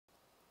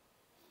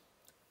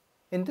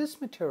In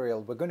this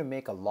material, we're going to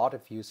make a lot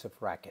of use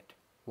of Racket.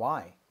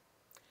 Why?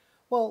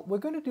 Well, we're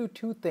going to do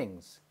two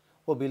things.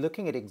 We'll be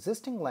looking at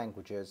existing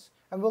languages,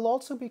 and we'll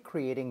also be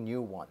creating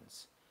new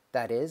ones.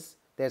 That is,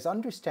 there's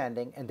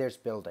understanding and there's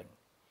building.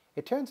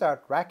 It turns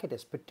out Racket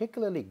is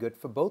particularly good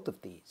for both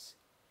of these.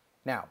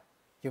 Now,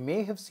 you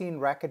may have seen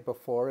Racket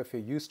before if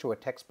you're used to a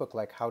textbook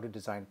like How to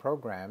Design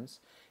Programs.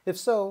 If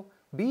so,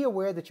 be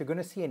aware that you're going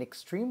to see an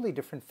extremely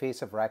different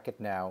face of Racket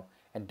now,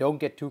 and don't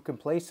get too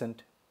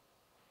complacent.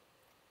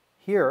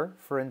 Here,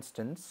 for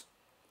instance,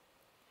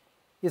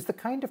 is the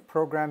kind of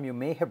program you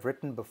may have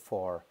written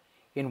before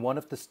in one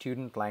of the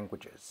student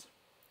languages.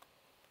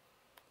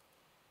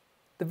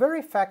 The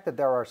very fact that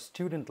there are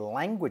student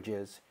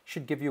languages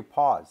should give you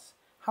pause.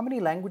 How many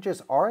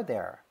languages are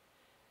there?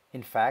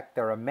 In fact,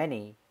 there are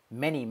many,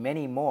 many,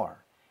 many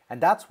more,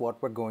 and that's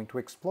what we're going to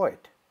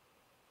exploit.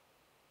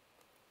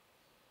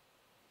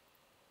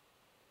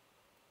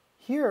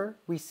 Here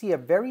we see a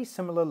very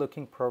similar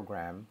looking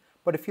program,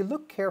 but if you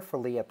look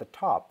carefully at the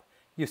top,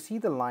 you see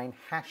the line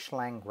 #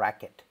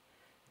 Racket.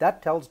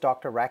 That tells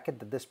Dr. Racket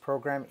that this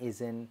program is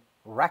in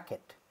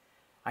Racket.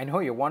 I know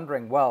you're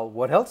wondering, well,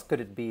 what else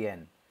could it be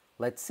in?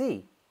 Let's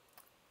see.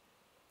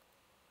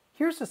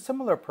 Here's a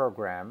similar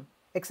program,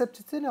 except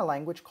it's in a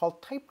language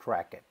called typed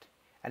Racket.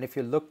 And if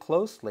you look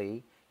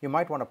closely, you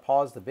might want to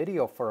pause the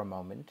video for a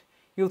moment.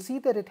 You'll see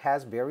that it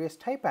has various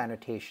type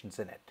annotations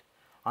in it.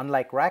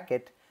 Unlike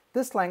Racket,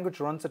 this language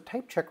runs a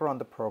type checker on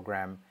the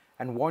program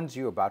and warns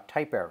you about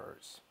type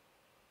errors.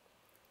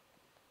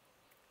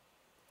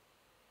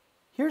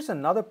 Here's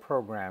another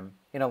program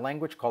in a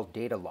language called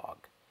Datalog.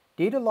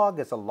 Datalog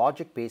is a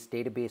logic-based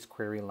database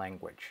query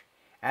language.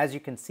 As you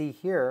can see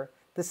here,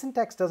 the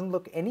syntax doesn't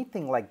look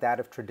anything like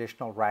that of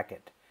traditional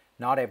Racket.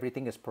 Not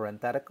everything is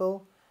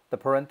parenthetical. The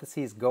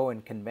parentheses go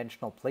in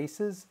conventional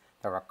places.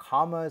 There are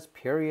commas,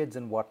 periods,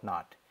 and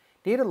whatnot.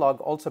 Datalog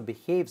also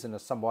behaves in a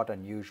somewhat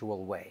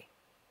unusual way.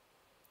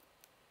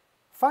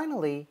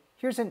 Finally,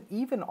 here's an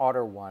even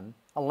odder one,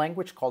 a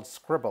language called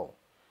Scribble.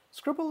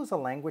 Scribble is a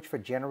language for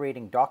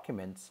generating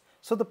documents,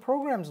 so the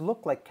programs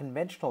look like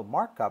conventional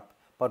markup,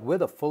 but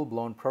with a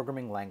full-blown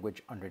programming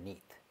language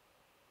underneath.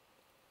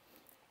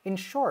 In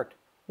short,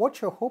 what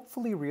you're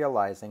hopefully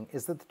realizing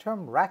is that the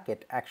term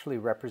Racket actually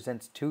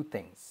represents two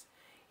things.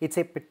 It's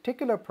a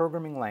particular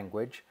programming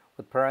language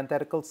with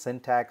parenthetical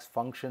syntax,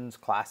 functions,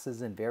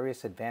 classes, and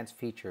various advanced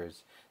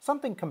features,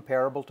 something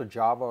comparable to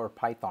Java or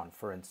Python,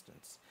 for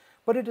instance.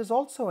 But it is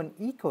also an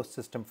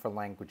ecosystem for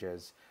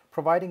languages,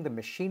 providing the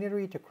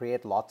machinery to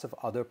create lots of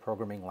other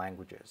programming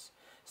languages.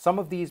 Some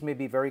of these may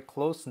be very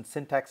close in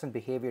syntax and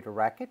behavior to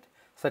Racket,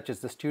 such as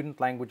the student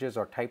languages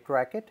or typed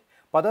Racket,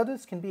 but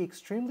others can be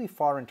extremely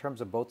far in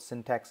terms of both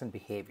syntax and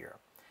behavior.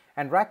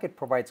 And Racket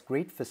provides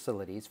great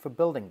facilities for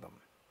building them.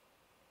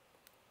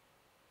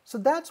 So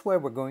that's where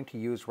we're going to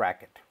use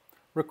Racket.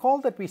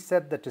 Recall that we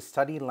said that to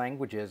study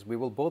languages, we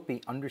will both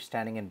be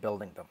understanding and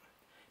building them.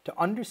 To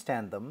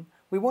understand them,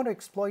 we want to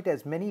exploit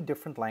as many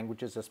different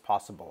languages as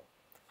possible.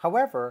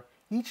 However,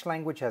 each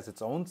language has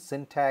its own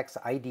syntax,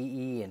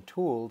 IDE, and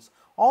tools,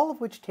 all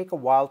of which take a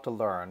while to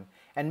learn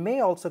and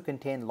may also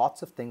contain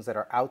lots of things that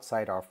are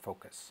outside our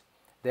focus.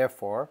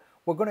 Therefore,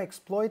 we're going to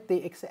exploit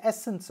the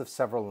essence of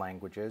several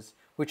languages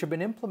which have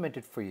been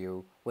implemented for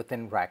you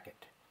within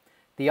Racket.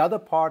 The other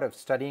part of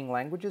studying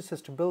languages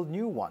is to build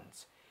new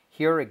ones.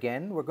 Here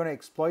again, we're going to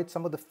exploit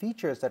some of the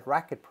features that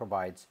Racket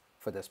provides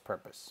for this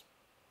purpose.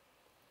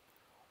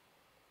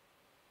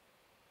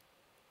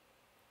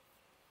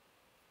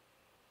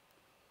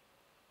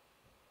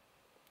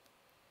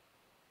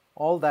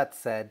 All that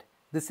said,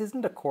 this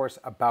isn't a course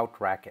about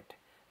Racket.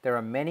 There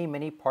are many,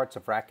 many parts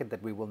of Racket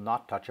that we will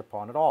not touch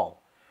upon at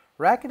all.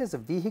 Racket as a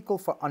vehicle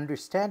for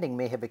understanding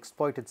may have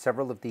exploited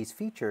several of these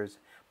features,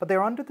 but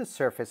they're under the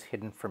surface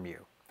hidden from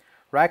you.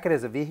 Racket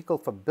as a vehicle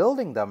for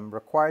building them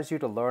requires you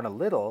to learn a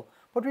little,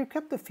 but we've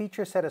kept the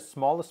feature set as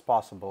small as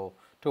possible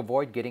to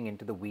avoid getting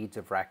into the weeds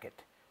of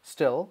Racket.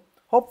 Still,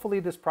 hopefully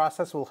this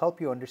process will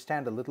help you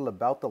understand a little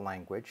about the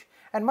language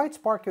and might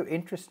spark your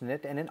interest in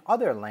it and in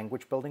other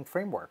language building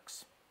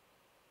frameworks.